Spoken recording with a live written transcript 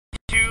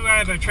I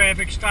have a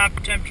traffic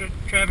stop,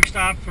 traffic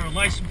stop for a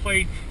license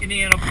plate,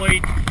 Indiana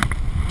plate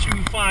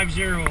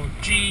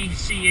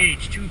 250GCH,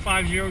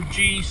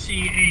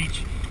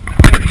 250GCH,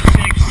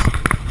 36,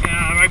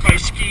 right by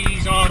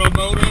Skis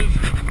Automotive.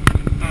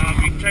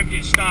 We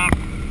attempted to stop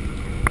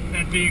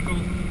that vehicle.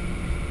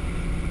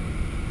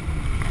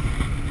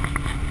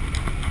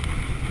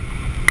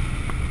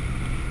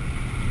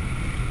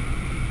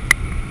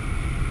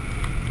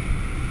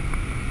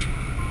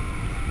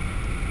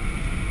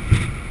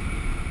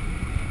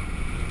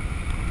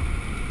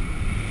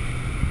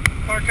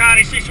 Clark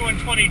County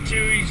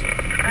 6122, he's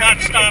not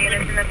stopping.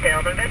 In the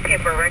field,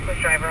 investigating for a reckless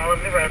driver all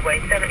over the roadway,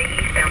 70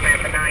 eastbound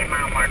at the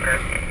 9-mile marker.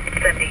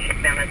 70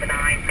 eastbound at the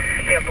 9.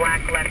 We have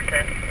black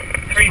Lexus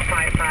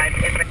 355.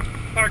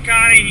 Clark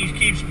County, he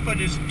keeps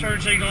putting his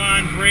turn signal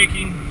on,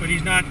 braking, but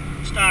he's not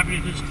stopping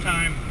at this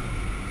time.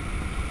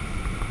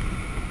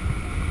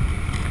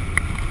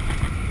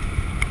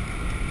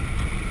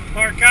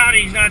 Clark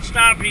County, he's not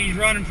stopping, he's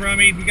running from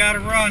me. We gotta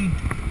run.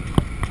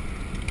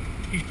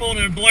 He's pulling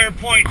in Blair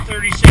Point,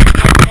 36,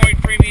 Blair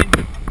Point Premium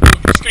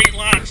State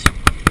Lots.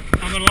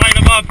 I'm going to line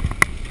him up.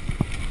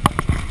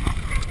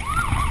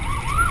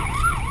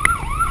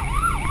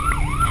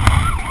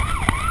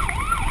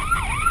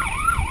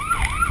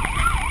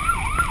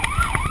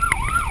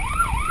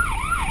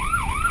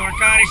 Clark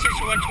County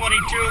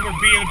 6122, we're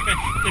being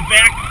the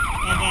back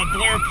of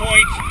Blair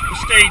Point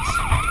Estates.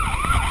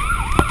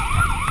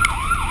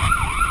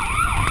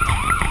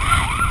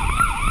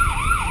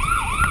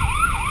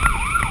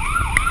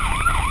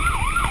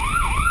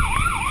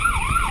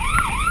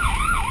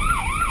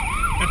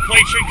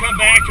 Plate should come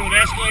back to an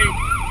Escalade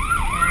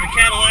or a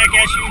Cadillac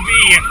SUV.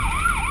 It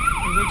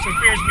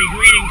appears to be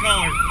green in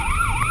color.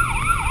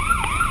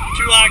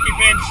 2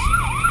 occupants.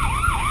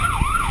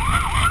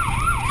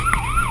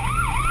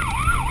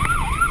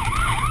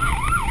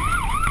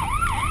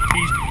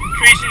 He's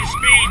increasing his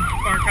speed,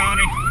 Clark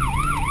County.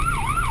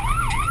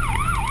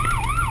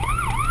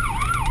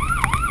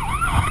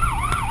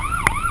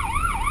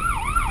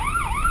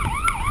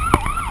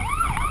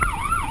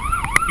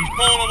 He's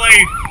pulling away.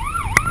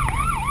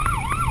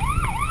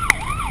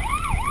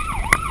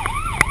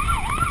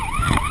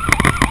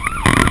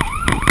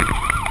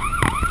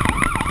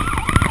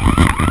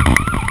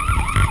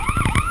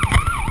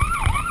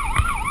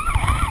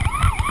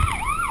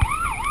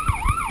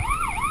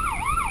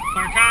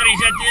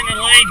 He's at the end of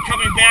the lane,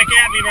 coming back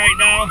at me right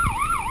now.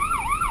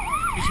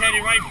 He's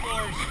heading right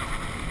for us.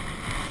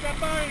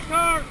 Step out of the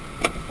car.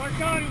 Clark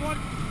County, one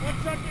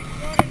subject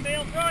running,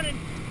 male's running.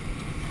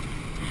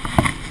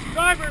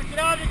 Driver, get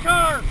out of the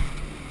car.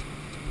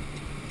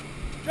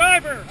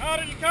 Driver, out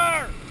of the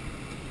car.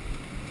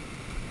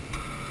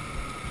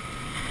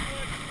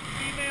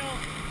 Female,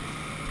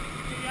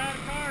 get out of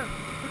the car.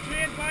 Put your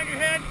hands behind your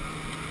head.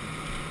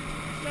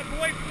 Step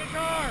away from the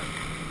car.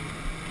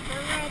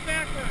 Turn around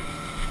backwards.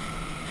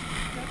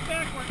 Step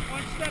backward,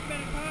 one step at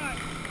a time.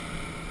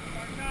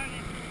 Clark County,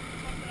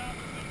 something out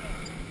the window.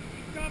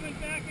 He's coming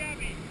back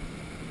at me.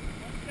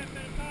 One step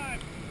at a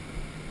time.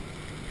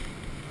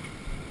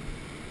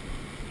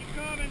 Keep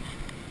coming.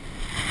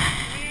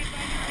 Hands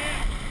on your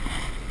head.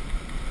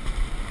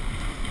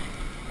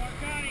 Clark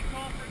County,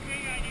 call for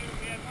K9 unit.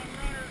 We had one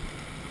runner.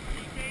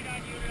 Need K9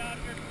 unit out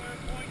here at Blair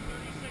Point,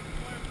 36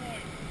 Blair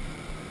Point.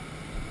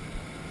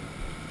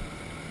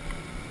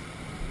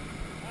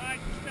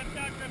 Alright, step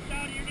down, drop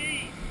down to your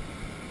knees.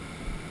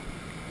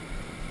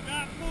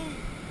 Not move.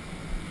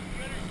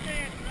 You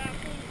understand? Do not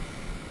move.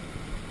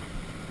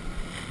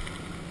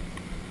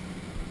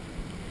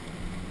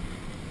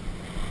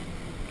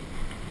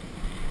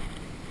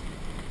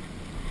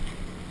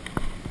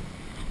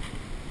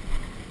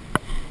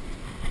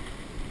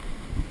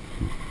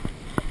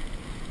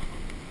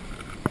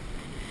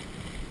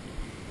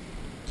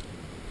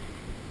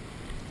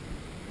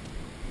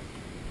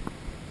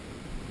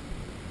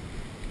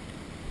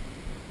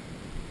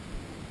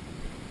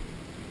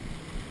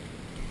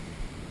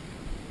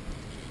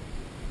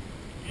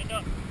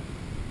 Up.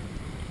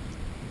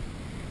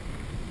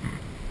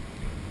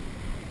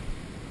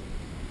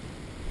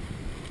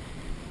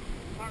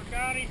 Clark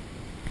County.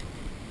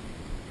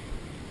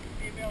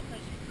 Female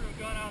says she threw a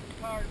gun out the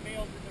car and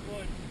males in the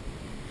woods.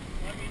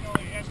 Let me know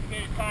the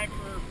estimated time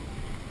for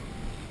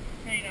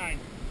K9.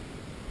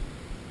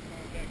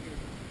 Back here.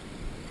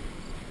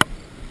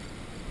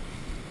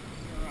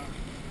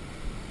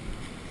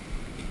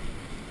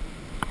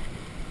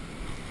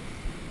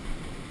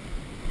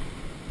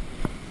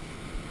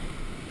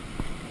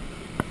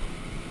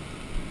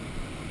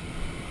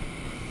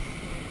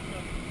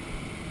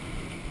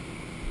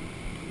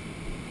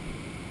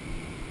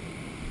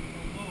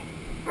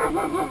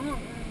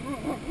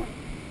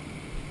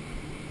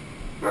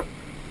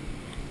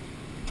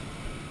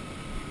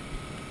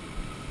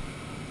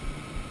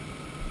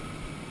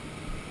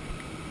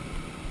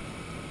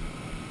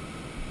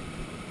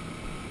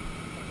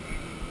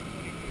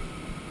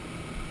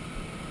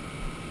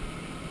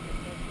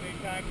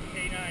 Time for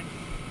K9. 10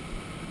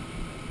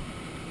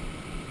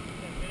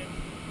 minutes.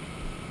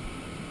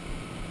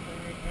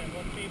 And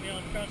one female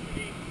in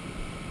custody.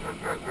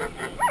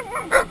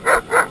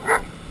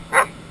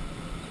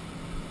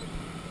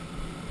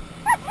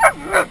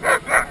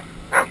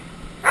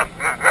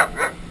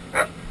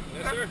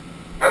 Yes, sir.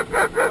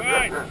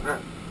 Alright.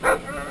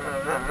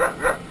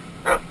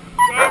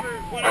 Driver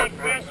went on the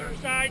passenger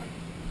side.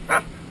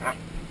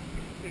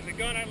 There's a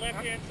gun on the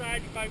left-hand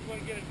side. You might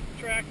want to get a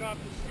track off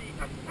the seat.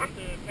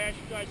 The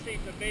passenger side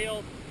seat's a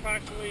male,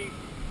 approximately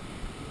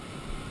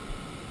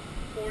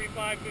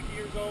 45, 50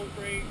 years old,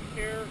 gray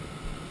hair.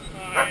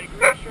 Had a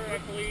green shirt, I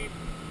believe.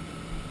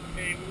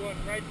 And we went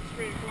right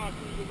straight across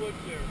through the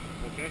woods there.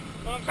 Okay.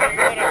 Officer, you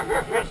want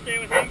to stay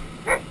with me?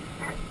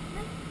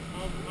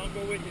 I'll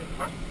go with you.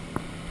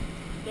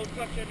 Don't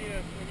touch any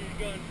of the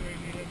guns or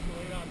anything that's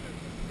laid out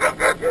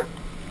there.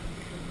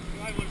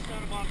 I would have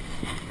sent him off the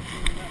seat.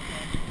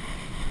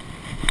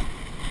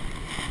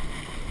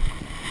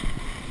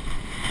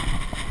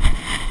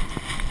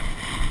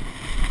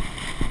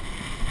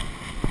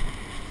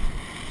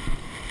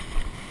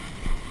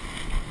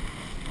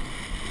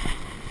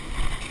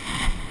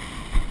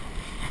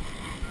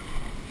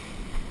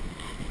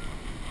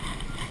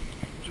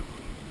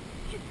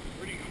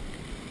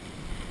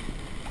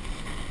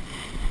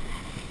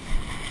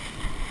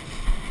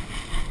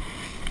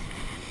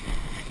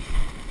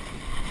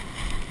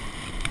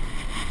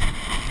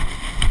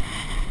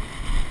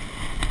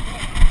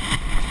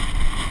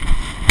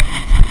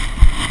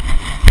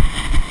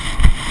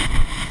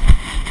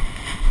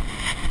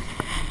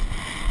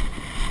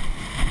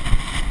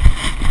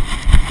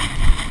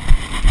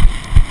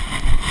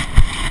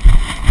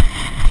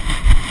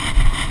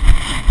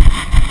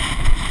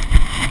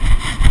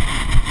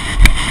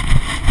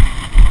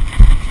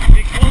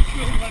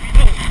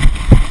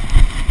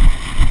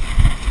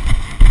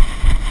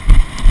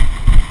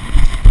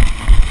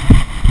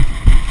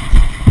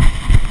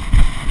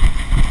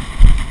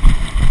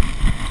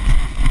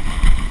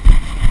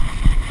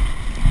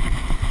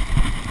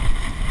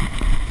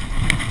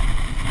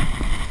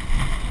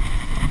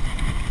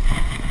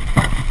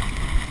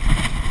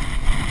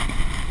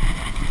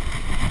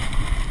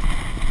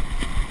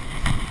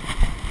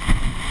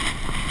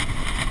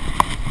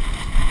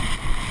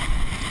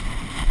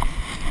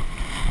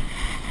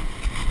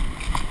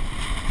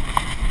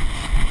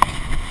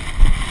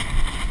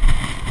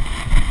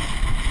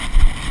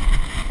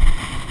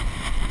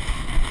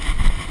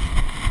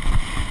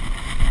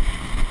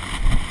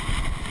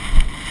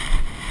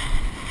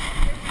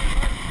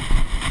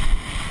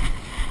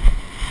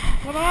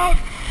 Come out!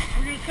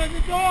 We're going to send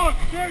the dog!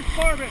 Sheriff's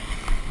Department!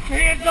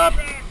 Hands up!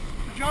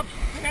 Jump!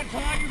 Hands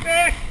behind your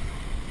back!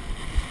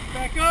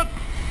 Back up!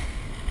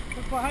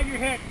 Look behind your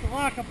head.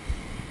 Lock them.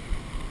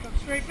 Come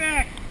straight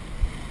back.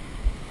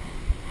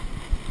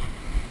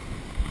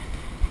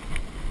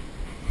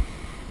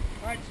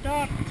 Alright,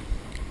 stop.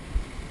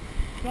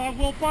 Dog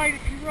will bite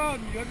if you run.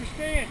 You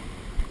understand?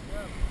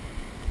 Yeah.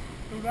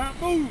 Do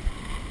not move.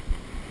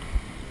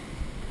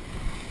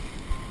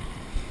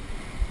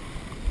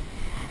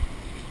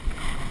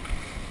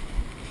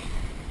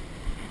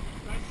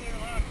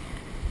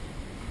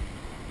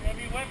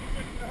 Weapons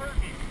that could hurt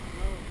me.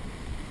 No.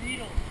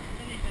 Needles,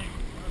 anything.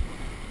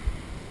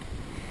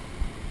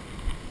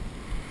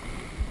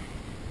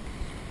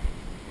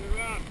 Get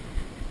around.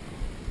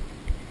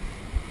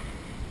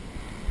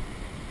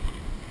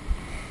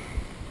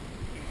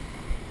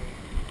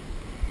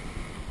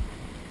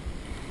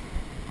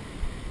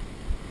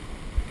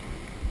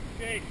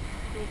 Okay,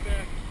 go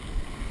back.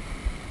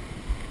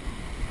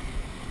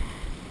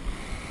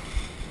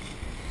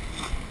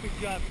 Good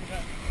job for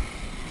that.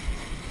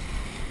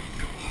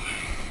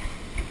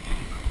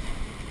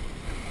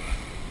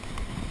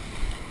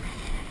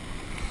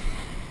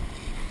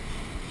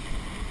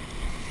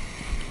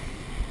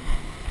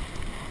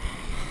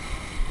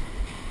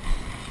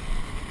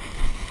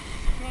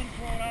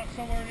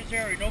 Somewhere in this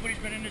area. Nobody's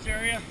been in this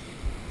area.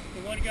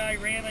 The one guy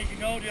ran, as you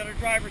know. The other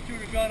driver threw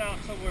the gun out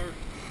somewhere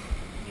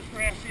in this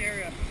grassy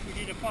area. We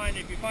need to find it.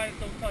 If you find it,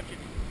 don't touch it.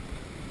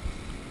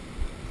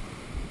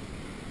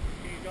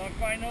 Can your dog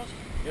find those?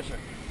 Yes, sir.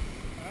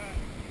 Alright.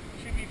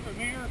 Should be from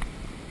here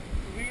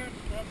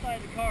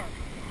outside the car.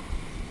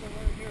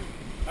 Somewhere here.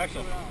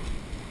 Excellent. Good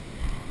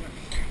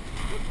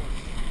one.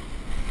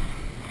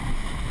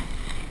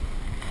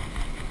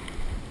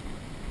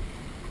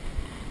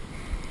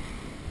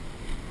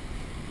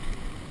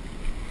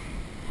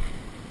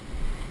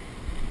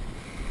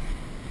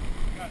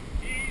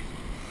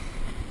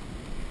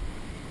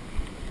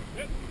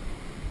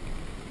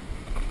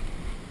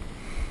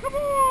 Come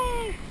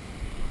on!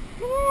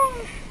 Come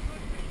on!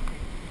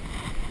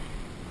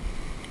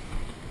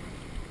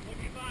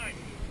 What'd you find?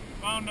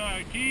 Found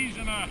keys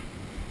and a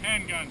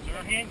handgun, sir.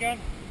 A handgun?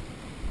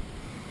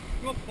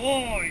 Good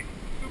boy!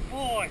 Good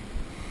boy!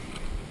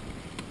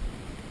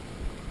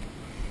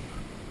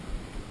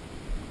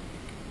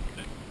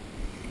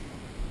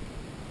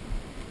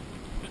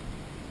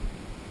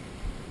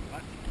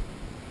 What?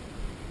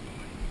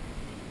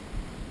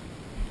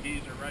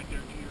 Keys are right there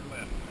to your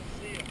left. I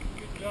see him.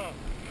 Good job.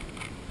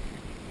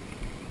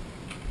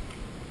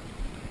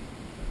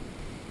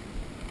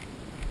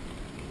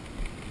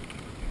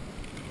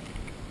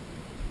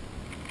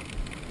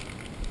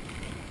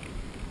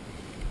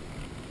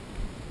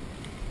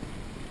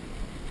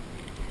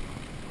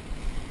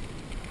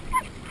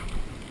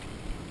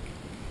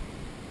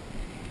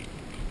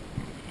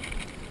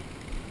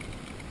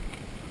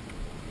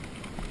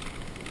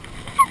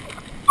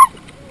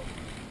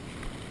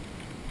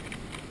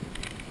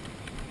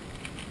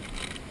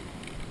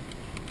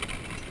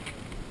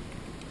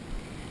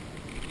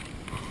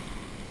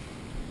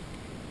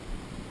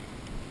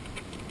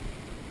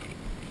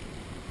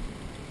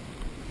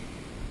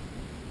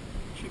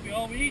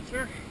 all we need,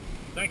 sir.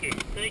 Thank you.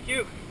 Thank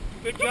you.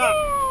 Good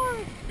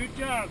job. Good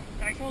job.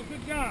 Axel,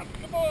 good job.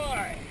 Good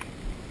boy.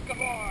 Good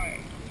boy.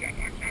 Yes,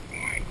 a good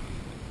boy.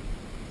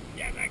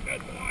 Yes, a good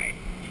boy.